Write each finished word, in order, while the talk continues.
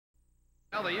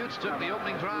Well, the Utes took the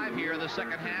opening drive here in the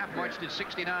second half, marched it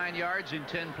 69 yards in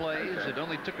 10 plays. It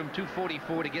only took them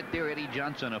 2:44 to get there. Eddie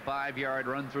Johnson, a 5-yard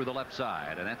run through the left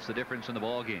side, and that's the difference in the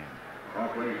ball game.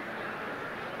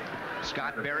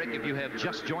 Scott Barrick, if you have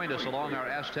just joined us along our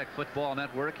Aztec Football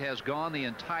Network, has gone the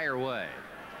entire way.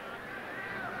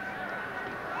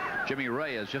 Jimmy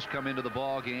Ray has just come into the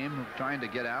ball game. Trying to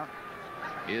get out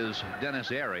is Dennis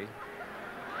Airy.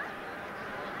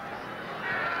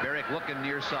 Barrick looking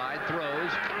near side,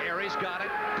 throws. Airy's got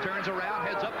it, turns around,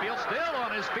 heads upfield, still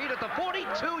on his feet at the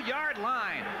 42-yard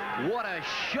line. What a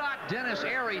shot Dennis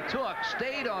Airy took,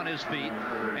 stayed on his feet,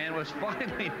 and was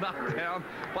finally knocked down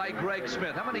by Greg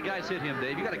Smith. How many guys hit him,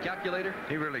 Dave? You got a calculator?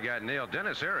 He really got nailed.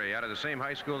 Dennis Airy, out of the same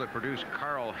high school that produced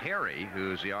Carl Harry,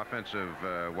 who's the offensive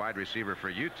wide receiver for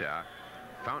Utah,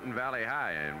 Fountain Valley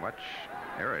High. And watch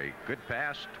Airy, good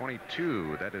pass,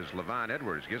 22. That is Levon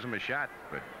Edwards. Gives him a shot,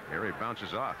 but Airy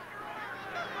bounces off.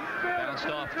 Bounced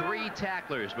off 3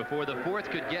 tacklers before the 4th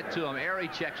could get to him. Airy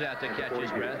checks out to catch his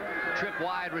breath. Trip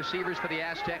wide receivers for the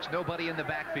Aztecs. Nobody in the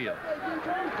backfield.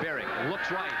 Barrick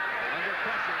looks right, under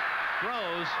pressure,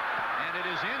 throws, and it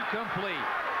is incomplete.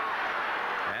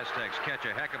 Aztecs catch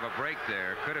a heck of a break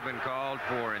there. Could have been called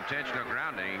for intentional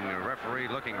grounding. The referee,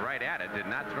 looking right at it, did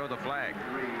not throw the flag.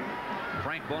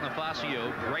 Frank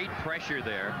Bonifacio, great pressure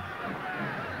there.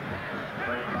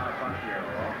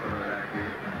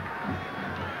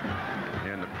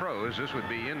 In the pros, this would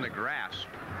be in the grasp.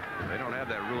 They don't have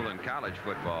that rule in college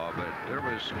football, but there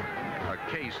was a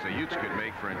case the Utes could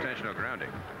make for intentional grounding.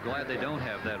 Glad they don't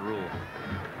have that rule.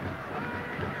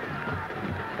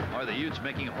 Are the Utes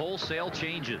making wholesale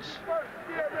changes?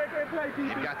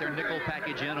 They've got their nickel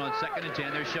package in on 2nd and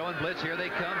 10. They're showing blitz. Here they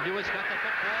come. Hewitt's got the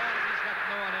football, and he's got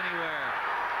no one anywhere.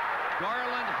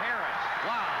 Garland Harris.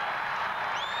 Wow.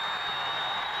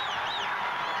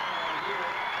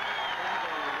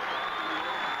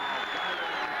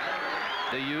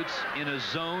 The Utes in a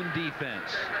zone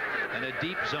defense, and a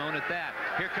deep zone at that.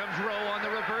 Here comes Rowe on the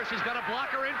reverse. He's got a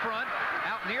blocker in front,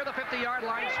 out near the 50-yard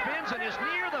line, spins, and is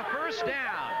near the first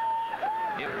down.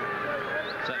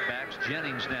 Setbacks.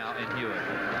 Jennings now in Hewitt.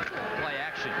 Play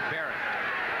action. Barrett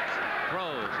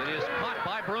throws. It is caught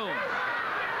by Broom.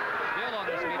 Still on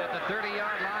his feet at the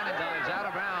 30-yard line and dives out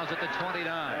of bounds at the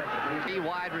 29. 3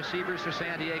 wide receivers for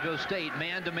San Diego State.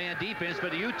 Man-to-man defense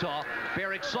for Utah.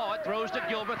 Barrick saw it, throws to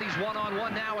Gilbert. He's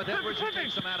one-on-one now with Edwards, who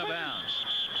takes him out of bounds.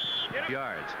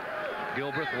 Yards.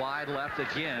 Gilbert wide left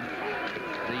again.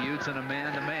 The Utes in a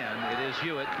man-to-man. It is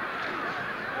Hewitt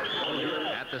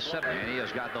at the 7. And he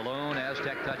has got the lone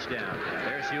Aztec touchdown.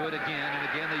 There's Hewitt again, and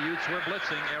again the Utes were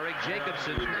blitzing. Eric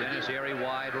Jacobson. Dennis Airy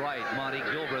wide right. Monty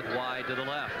Gilbert wide to the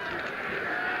left.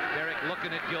 Barrick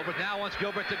looking at Gilbert. Now wants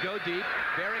Gilbert to go deep.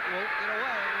 Barrick won't get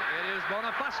away. It is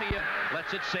Bonifacio.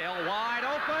 Lets it sail wide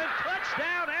open.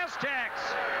 Touchdown Aztecs.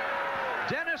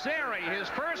 Dennis Airy, his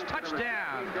first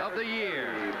touchdown of the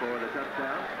year.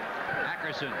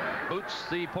 Ackerson boots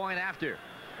the point after.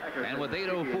 And with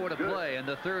 8:04 to play in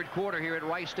the 3rd quarter here at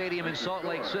Rice Stadium in Salt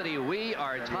Lake City, we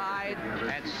are tied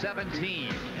at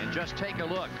 17. And just take a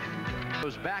look.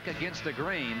 Goes back against the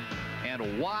grain,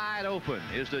 and wide open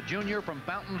is the junior from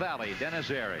Fountain Valley, Dennis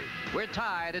Airy. We're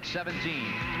tied at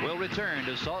 17. We'll return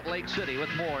to Salt Lake City with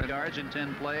more yards in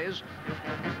 10 plays.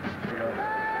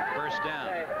 First down.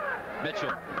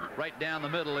 Mitchell right down the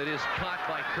middle. It is caught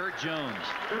by Kurt Jones.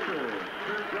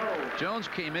 Jones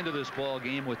came into this ball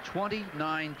game with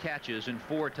 29 catches and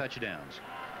 4 touchdowns.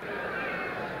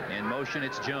 In motion,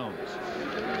 it's Jones.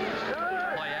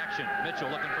 Play action. Mitchell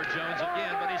looking for Jones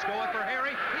again, but he's going for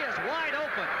Harry. He is wide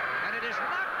open, and it is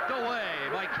knocked away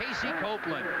by Casey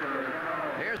Copeland.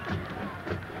 There's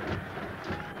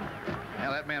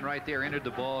now that man right there entered the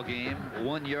ball game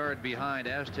 1 yard behind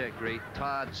Aztec great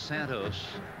Todd Santos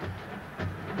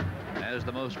as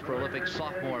the most prolific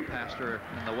sophomore passer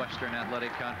in the Western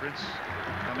Athletic Conference.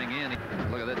 Coming in,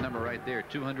 look at that number right there,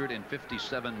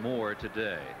 257 more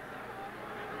today.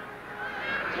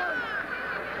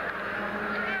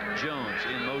 Jones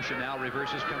in motion now,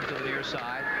 reverses, comes to the near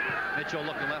side. Mitchell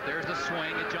looking left, there's the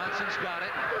swing, and Johnson's got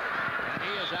it, and he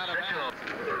is out of bounds.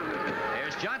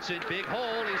 There's Johnson, big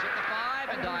hole, he's at the 5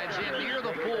 and dives in near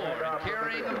the 4, and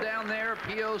carrying him down there,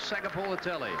 Pio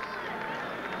Sagapolitelli.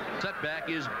 Setback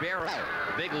is Barrett,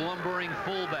 big lumbering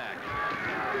fullback.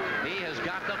 He has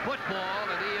got the football,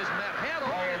 and he is met head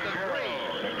on at the 3.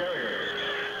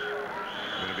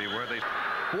 Going to be where they...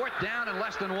 4th down and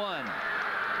less than 1.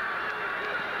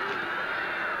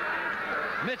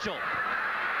 Mitchell.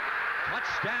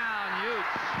 Touchdown,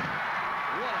 Utes.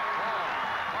 What a call.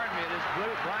 Pardon me, it is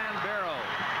Brian Barrow.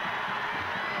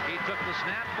 He took the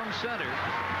snap from center.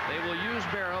 They will use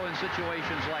Barrow in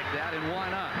situations like that, and why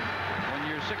not? When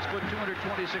you're 6 foot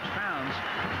 226 pounds.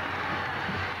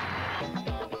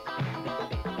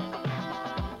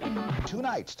 2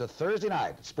 nights to Thursday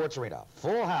night at Sports Arena.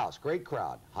 Full house, great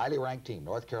crowd, highly ranked team.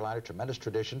 North Carolina, tremendous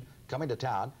tradition, coming to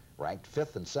town, ranked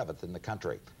 5th and 7th in the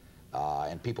country.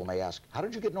 And people may ask, how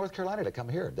did you get North Carolina to come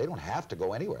here? They don't have to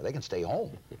go anywhere. They can stay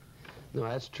home. No,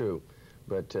 that's true.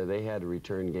 But they had a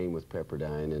return game with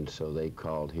Pepperdine, and so they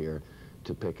called here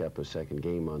to pick up a second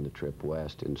game on the trip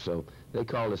west. And so they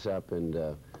called us up, and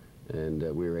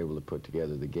we were able to put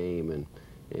together the game,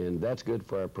 and that's good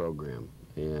for our program,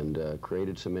 and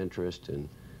created some interest, and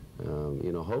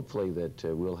you know, hopefully that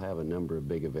we'll have a number of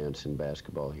big events in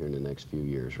basketball here in the next few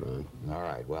years, Ron. All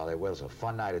right. Well, it was a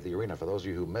fun night at the arena. For those of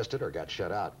you who missed it or got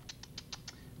shut out,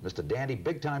 missed a dandy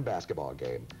big-time basketball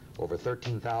game. Over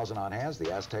 13,000 on hands.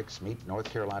 The Aztecs meet North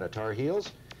Carolina Tar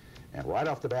Heels. And right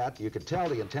off the bat, you could tell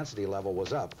the intensity level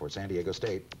was up for San Diego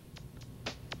State.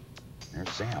 There's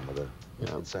Sam with a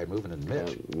inside movement and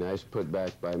Mitch. Yeah, nice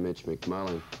putback by Mitch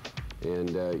McMullen.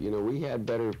 And, you know, we had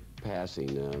better passing.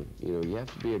 You know, you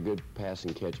have to be a good pass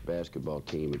and catch basketball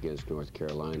team against North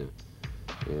Carolina.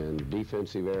 And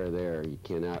defensive error there. You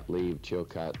cannot leave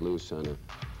Chilcott loose on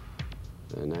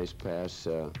a nice pass,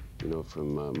 you know,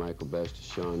 from Michael Best to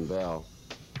Sean Bell.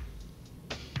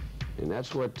 And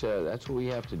that's what we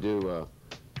have to do.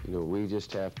 You know, we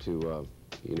just have to,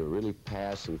 you know, really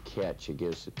pass and catch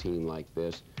against a team like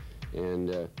this. And,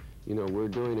 you know, we're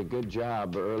doing a good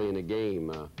job early in the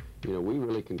game. You know, we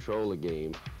really control the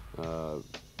game,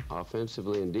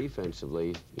 offensively and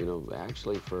defensively, you know,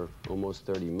 actually for almost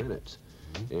 30 minutes.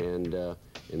 And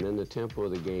then the tempo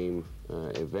of the game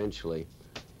eventually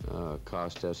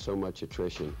cost us so much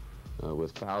attrition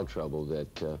with foul trouble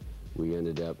that we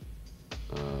ended up,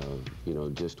 you know,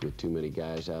 just with too many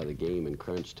guys out of the game in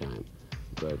crunch time.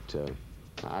 But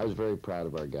I was very proud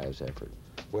of our guys' effort.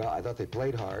 Well, I thought they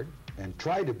played hard and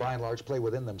tried to, by and large, play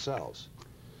within themselves.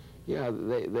 Yeah,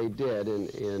 they did,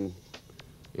 and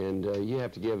you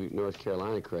have to give North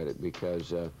Carolina credit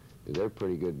because they're a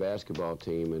pretty good basketball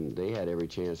team, and they had every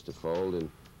chance to fold,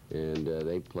 and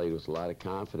they played with a lot of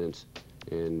confidence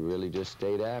and really just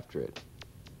stayed after it.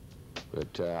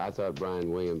 But I thought Brian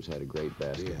Williams had a great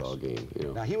basketball game. You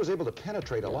know. Now, he was able to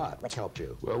penetrate a lot, which helped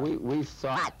you. Well, we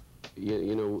thought,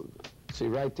 you know, see,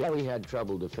 right there we had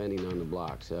trouble defending on the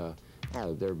blocks.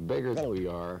 They're bigger than we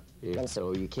are, and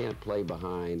so you can't play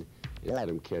behind and let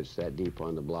them catch that deep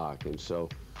on the block. And so,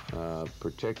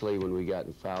 particularly when we got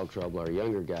in foul trouble, our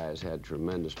younger guys had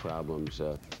tremendous problems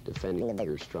defending the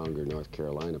bigger, stronger North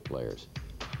Carolina players.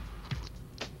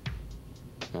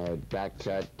 Back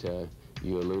cut,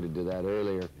 you alluded to that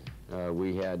earlier.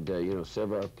 We had, you know,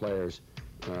 several of our players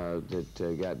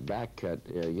that got back cut.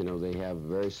 You know, they have a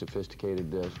very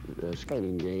sophisticated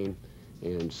screening game,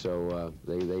 and so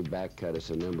they back cut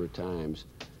us a number of times.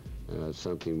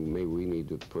 Something maybe we need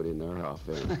to put in our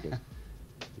offense.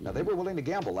 Now, they were willing to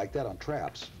gamble like that on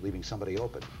traps, leaving somebody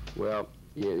open. Well,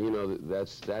 you know,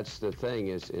 that's the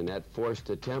thing, and that forced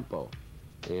the tempo,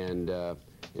 and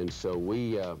so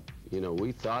we, you know,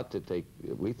 we thought they'd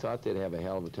have a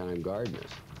hell of a time guarding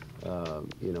us,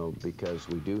 you know, because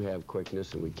we do have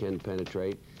quickness and we can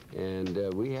penetrate, and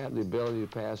we have the ability to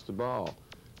pass the ball,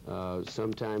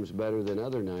 sometimes better than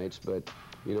other nights, but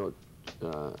you know.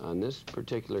 On this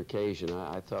particular occasion,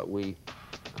 I thought we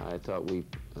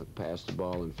passed the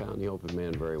ball and found the open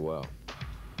man very well.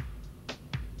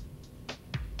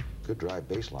 Good drive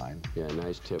baseline. Yeah,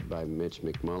 nice tip by Mitch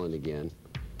McMullen again.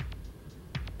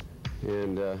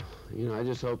 And you know, I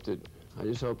just hope that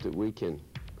we can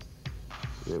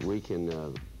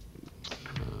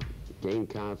gain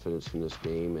confidence from this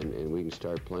game and we can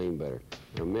start playing better.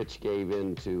 Now, Mitch gave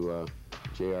in to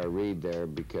J.R. Reed there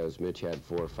because Mitch had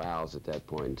 4 fouls at that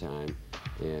point in time,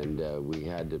 and we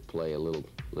had to play a little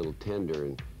tender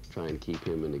and try and keep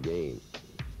him in the game.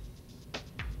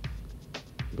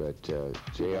 But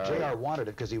J.R. wanted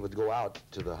it because he would go out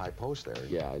to the high post there.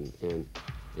 Yeah,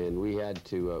 and we had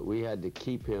to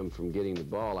keep him from getting the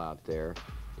ball out there,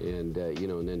 and you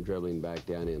know, and then dribbling back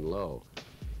down in low.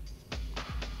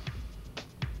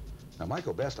 Now,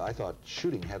 Michael Best, I thought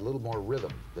shooting had a little more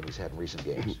rhythm than he's had in recent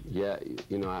games. Yeah,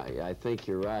 you know, I think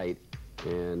you're right,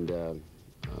 and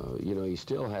you know, he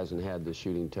still hasn't had the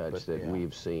shooting touch that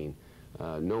we've seen.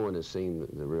 No one has seen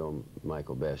the real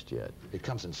Michael Best yet. It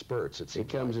comes in spurts, it seems.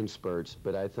 It comes in spurts,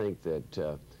 but I think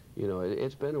that, you know,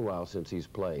 it's been a while since he's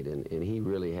played, and he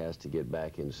really has to get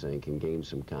back in sync and gain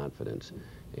some confidence.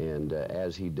 And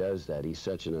as he does that, he's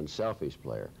such an unselfish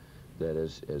player that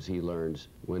as he learns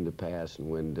when to pass and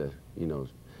when to, you know,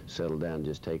 settle down and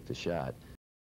just take the shot,